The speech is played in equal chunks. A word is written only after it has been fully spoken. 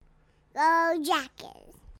Yellow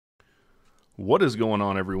Jackets. What is going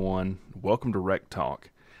on, everyone? Welcome to Rec Talk.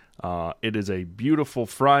 It is a beautiful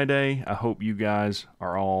Friday. I hope you guys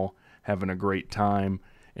are all having a great time,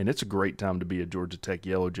 and it's a great time to be a Georgia Tech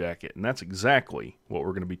Yellow Jacket, and that's exactly what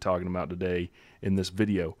we're going to be talking about today in this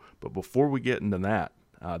video. But before we get into that,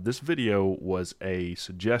 this video was a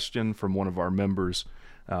suggestion from one of our members,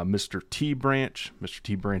 Mr. T. Branch. Mr.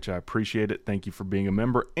 T. Branch, I appreciate it. Thank you for being a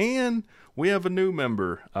member. And we have a new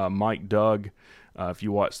member, Mike Doug. If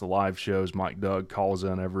you watch the live shows, Mike Doug calls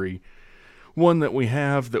in every one that we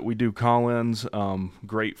have that we do call-ins.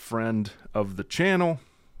 Great friend of the channel.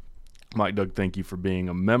 Mike Doug, thank you for being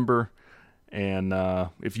a member. And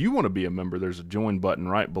if you want to be a member, there's a join button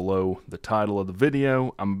right below the title of the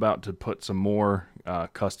video. I'm about to put some more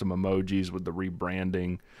custom emojis with the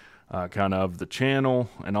rebranding kind of the channel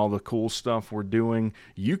and all the cool stuff we're doing.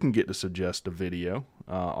 You can get to suggest a video.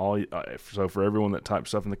 So for everyone that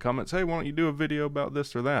types stuff in the comments, hey, why don't you do a video about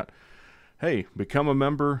this or that? Hey, become a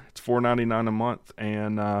member. It's $4.99 a month,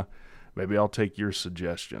 and maybe I'll take your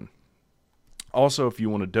suggestion. Also, if you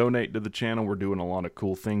want to donate to the channel, we're doing a lot of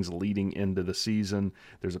cool things leading into the season.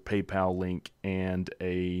 There's a PayPal link and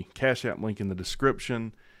a Cash App link in the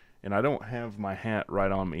description. And I don't have my hat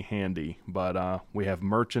right on me handy, but we have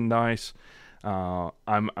merchandise.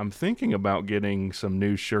 I'm thinking about getting some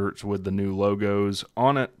new shirts with the new logos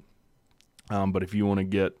on it. But if you want to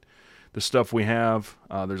get the stuff we have,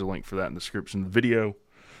 there's a link for that in the description of the video.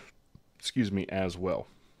 Excuse me, as well.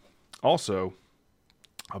 Also,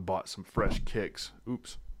 I bought some fresh kicks.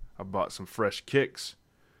 I bought some fresh kicks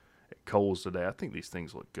at Kohl's today. I think these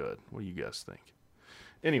things look good. What do you guys think?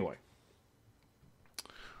 Anyway,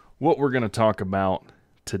 what we're going to talk about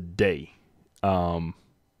today.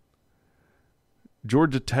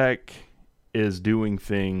 Georgia Tech is doing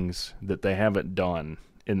things that they haven't done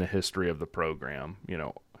in the history of the program. You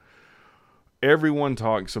know, everyone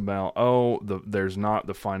talks about, there's not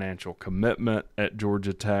the financial commitment at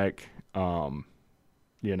Georgia Tech.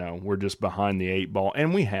 You know, we're just behind the eight ball,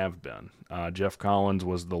 and we have been. Jeff Collins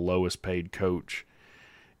was the lowest paid coach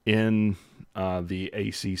in the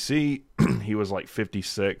ACC. He was like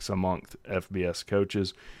 56 amongst FBS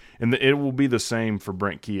coaches. And it will be the same for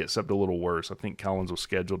Brent Key, except a little worse. I think Collins was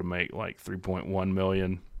scheduled to make like $3.1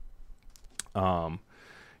 million.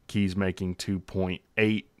 Key's making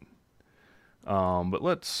 $2.8. But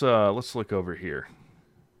let's look over here.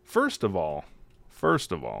 First of all,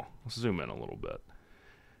 let's zoom in a little bit.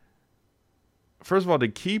 First of all,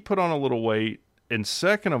 did Key put on a little weight? And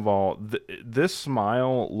second of all, this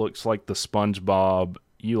smile looks like the SpongeBob.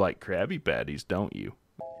 You like Krabby Patties, don't you?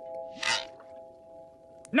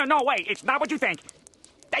 No, wait, it's not what you think.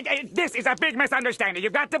 This is a big misunderstanding.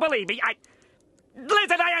 You've got to believe me.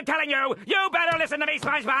 Listen, I am telling you, you better listen to me,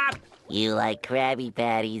 SpongeBob. You like Krabby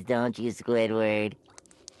Patties, don't you, Squidward?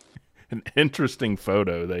 An interesting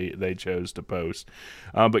photo they chose to post.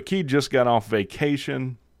 But Key just got off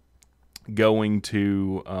vacation, coming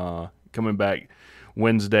back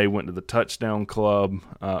Wednesday, went to the Touchdown Club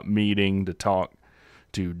meeting to talk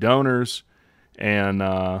to donors, and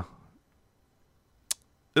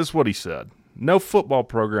this is what he said. No football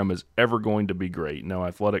program is ever going to be great. No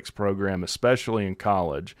athletics program, especially in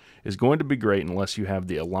college, is going to be great unless you have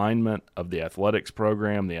the alignment of the athletics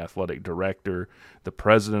program, the athletic director, the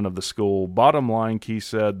president of the school. Bottom line, Key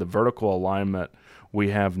said, the vertical alignment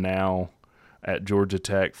we have now at Georgia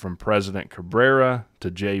Tech, from President Cabrera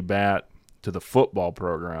to Jay Batt to the football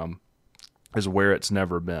program, is where it's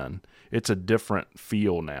never been. It's a different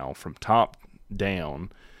feel now from top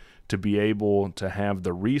down, to be able to have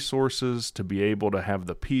the resources, to be able to have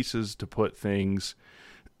the pieces to put things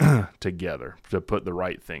together, to put the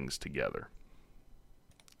right things together.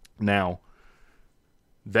 Now,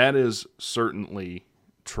 that is certainly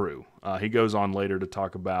true. He goes on later to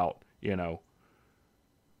talk about, you know,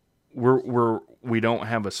 we don't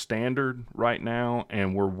have a standard right now,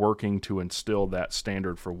 and we're working to instill that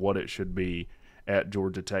standard for what it should be at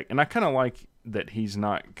Georgia Tech. And I kind of like that he's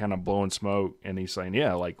not kind of blowing smoke, and he's saying,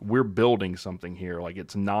 yeah, like, we're building something here. Like,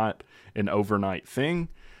 it's not an overnight thing.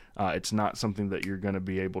 It's not something that you're going to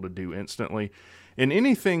be able to do instantly. And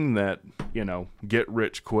anything that, you know, get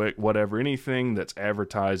rich quick, whatever, anything that's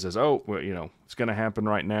advertised as, it's going to happen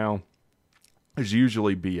right now, is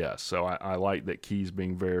usually BS. So I like that Key's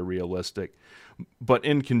being very realistic, but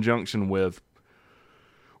in conjunction with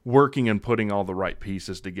working and putting all the right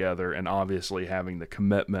pieces together, and obviously having the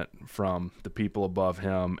commitment from the people above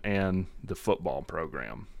him and the football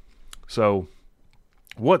program. So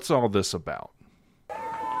what's all this about?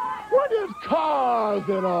 What is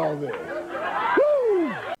causing all this?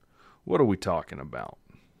 Woo! What are we talking about?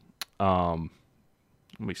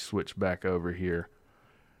 Let me switch back over here.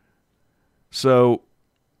 So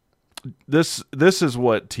this is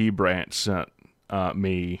what T Branch sent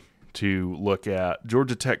me to look at.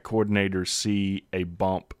 Georgia Tech coordinators see a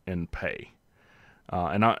bump in pay,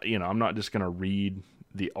 and I'm not just going to read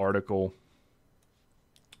the article,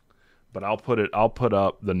 but I'll put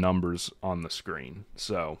up the numbers on the screen.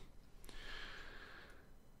 So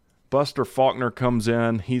Buster Faulkner comes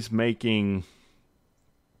in. He's making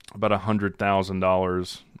about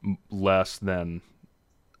 $100,000 less than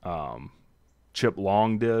Chip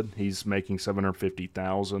Long did. He's making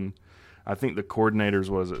 $750,000. I think the coordinators,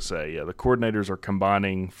 what does it say? Yeah, the coordinators are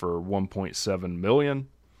combining for $1.7 million.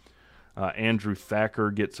 Andrew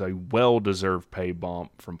Thacker gets a well-deserved pay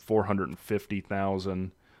bump from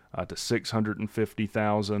 $450,000 to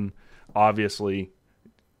 $650,000. Obviously,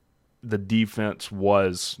 the defense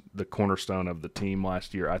was the cornerstone of the team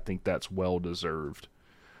last year. I think that's well-deserved.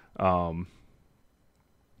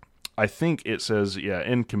 I think it says,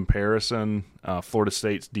 in comparison, Florida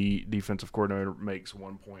State's defensive coordinator makes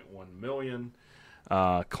 $1.1 million.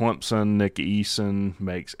 Clemson, Nick Eason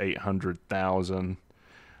makes $800,000.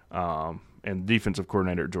 And defensive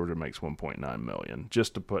coordinator at Georgia makes $1.9 million.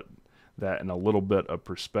 Just to put that in a little bit of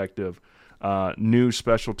perspective, new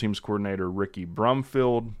special teams coordinator Ricky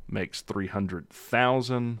Brumfield makes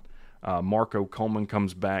 $300,000. Marco Coleman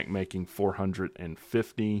comes back making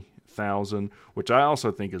 $450,000, which I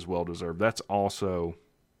also think is well deserved. That's also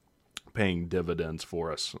paying dividends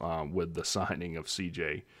for us with the signing of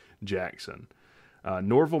C.J. Jackson.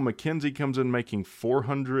 Norville McKenzie comes in making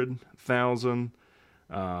 $400,000.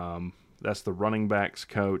 That's the running backs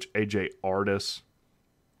coach. A.J. Artis,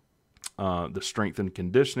 the strength and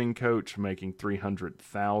conditioning coach, making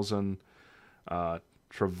 $300,000.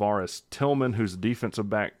 Travaris Tillman, who's the defensive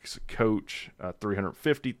backs coach,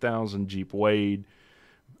 $350,000. Jeep Wade,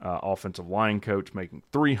 offensive line coach, making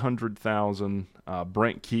 $300,000.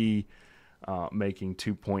 Brent Key, making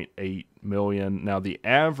 $2.8 million. Now the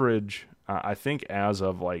average, I think, as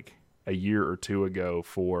of like a year or two ago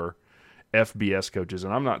for FBS coaches,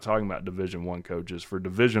 and I'm not talking about Division I coaches, for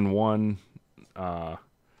Division I,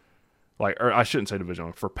 or I shouldn't say Division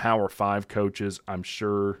I, for Power 5 coaches, I'm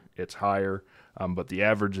sure it's higher. But the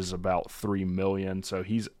average is about $3 million, so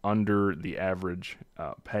he's under the average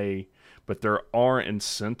pay. But there are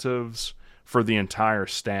incentives for the entire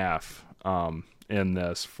staff in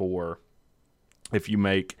this for if you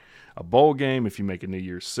make a bowl game, if you make a New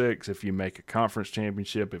Year's Six, if you make a conference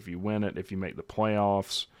championship, if you win it, if you make the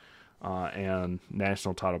playoffs, and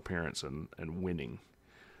national title appearance and winning.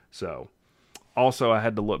 So also I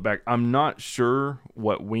had to look back. I'm not sure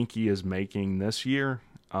what Winky is making this year,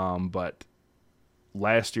 but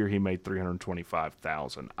last year he made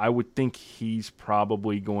 $325,000. I would think he's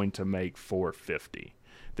probably going to make $450,000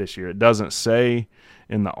 this year. It doesn't say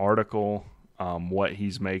in the article what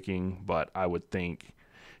he's making, but I would think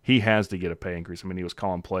he has to get a pay increase. I mean, he was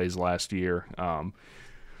calling plays last year.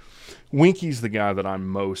 Winky's the guy that I'm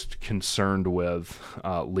most concerned with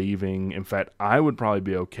leaving. In fact, I would probably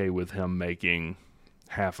be okay with him making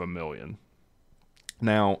 $500,000.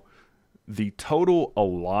 Now, the total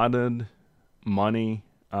allotted money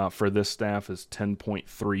for this staff is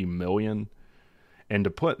 $10.3 million, and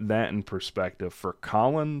to put that in perspective, for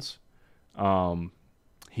Collins,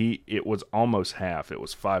 it was almost half. It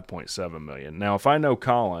was $5.7 million. Now, if I know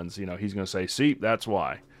Collins, he's going to say, "See, that's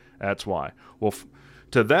why." Well,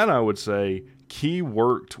 to that I would say Key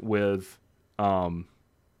worked with the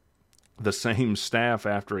same staff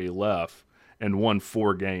after he left and won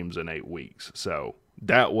 4 games in 8 weeks. So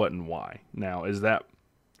that wasn't why. Now, is that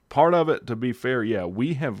part of it? To be fair, yeah,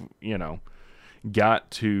 we have,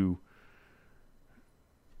 got to,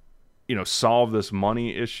 solve this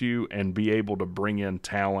money issue and be able to bring in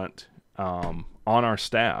talent on our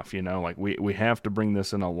staff. We have to bring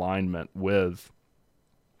this in alignment with,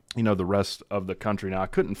 the rest of the country. Now, I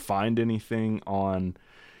couldn't find anything on,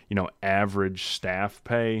 average staff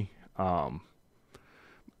pay.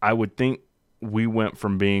 I would think we went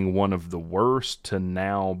from being one of the worst to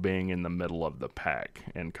now being in the middle of the pack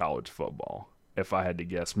in college football. If I had to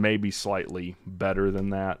guess, maybe slightly better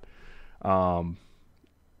than that.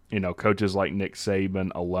 Coaches like Nick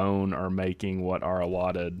Saban alone are making what our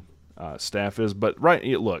allotted staff is. But right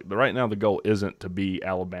now the goal isn't to be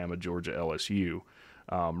Alabama, Georgia, LSU.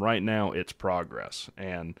 Right now it's progress.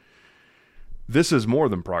 And this is more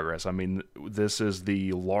than progress. I mean, this is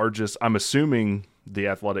the largest, I'm assuming the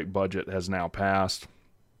athletic budget has now passed,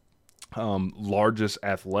 largest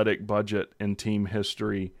athletic budget in team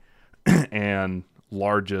history and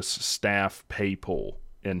largest staff pay pool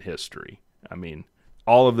in history. I mean,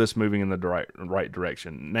 all of this moving in the right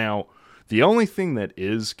direction. Now, The only thing that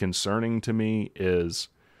is concerning to me is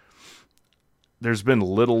there's been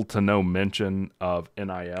little to no mention of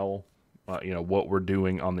NIL, what we're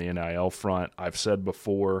doing on the NIL front. I've said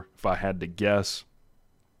before, if I had to guess,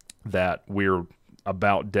 that we're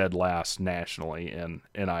about dead last nationally in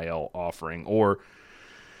NIL offering, or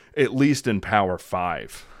at least in Power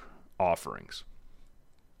 5 offerings.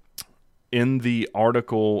 In the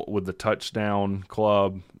article with the Touchdown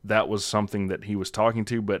Club, that was something that he was talking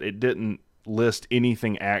to, but it didn't list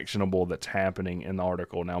anything actionable that's happening in the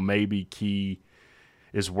article. Now, maybe Key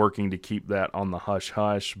is working to keep that on the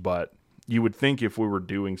hush-hush, but you would think if we were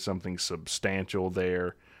doing something substantial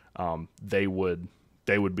there, they would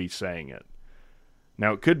be saying it.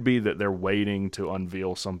 Now, it could be that they're waiting to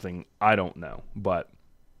unveil something. I don't know, but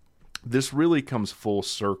this really comes full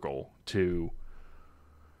circle to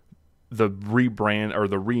the rebrand or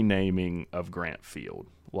the renaming of Grant Field.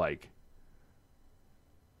 Like,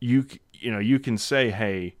 you can say,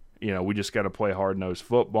 hey, we just got to play hard-nosed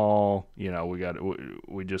football.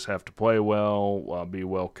 We just have to play well, be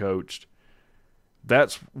well coached.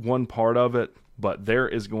 That's one part of it, but there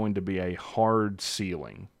is going to be a hard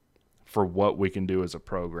ceiling for what we can do as a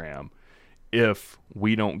program if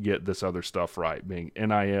we don't get this other stuff right, being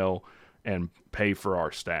NIL and pay for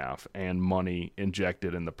our staff and money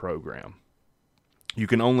injected in the program. You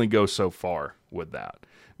can only go so far with that.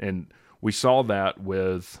 And we saw that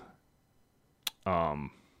with Paul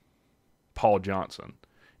Johnson.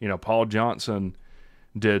 Paul Johnson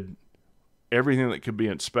did everything that could be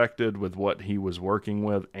expected with what he was working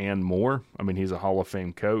with and more. I mean, he's a Hall of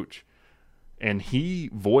Fame coach. And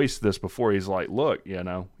he voiced this before. He's like, look,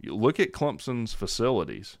 look at Clemson's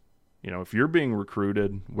facilities. If you're being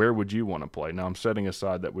recruited, where would you want to play? Now, I'm setting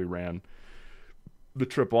aside that we ran the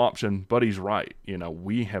triple option, but he's right.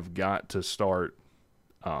 We have got to start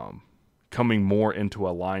coming more into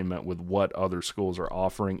alignment with what other schools are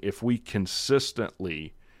offering if we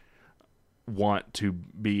consistently want to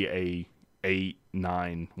be a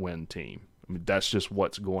 8-9 win team. I mean, that's just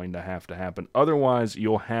what's going to happen. Otherwise,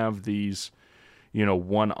 you'll have these,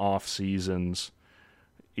 one-off seasons,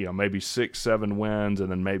 maybe 6-7 wins, and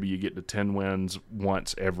then maybe you get to 10 wins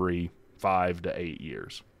once every 5 to 8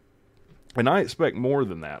 years. And I expect more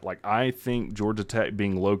than that. Like, I think Georgia Tech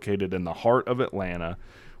being located in the heart of Atlanta,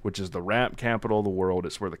 which is the rap capital of the world,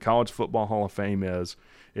 it's where the College Football Hall of Fame is.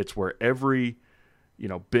 It's where every,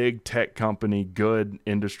 big tech company, good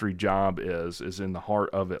industry job is in the heart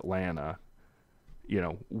of Atlanta.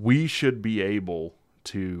 We should be able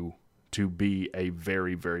to be a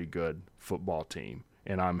very, very good football team.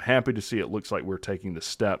 And I'm happy to see it looks like we're taking the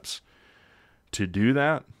steps to do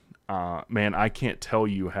that. Man, I can't tell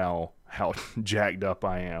you how jacked up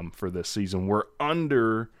I am for this season. We're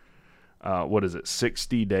under,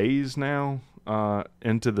 60 days now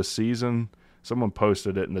into the season. Someone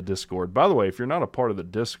posted it in the Discord. By the way, if you're not a part of the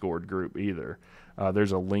Discord group either,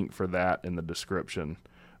 there's a link for that in the description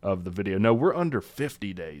of the video. No, we're under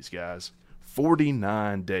 50 days, guys.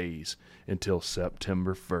 49 days until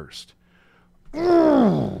September 1st.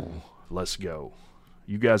 Let's go.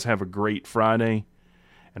 You guys have a great Friday,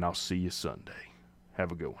 and I'll see you Sunday.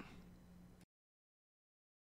 Have a good one.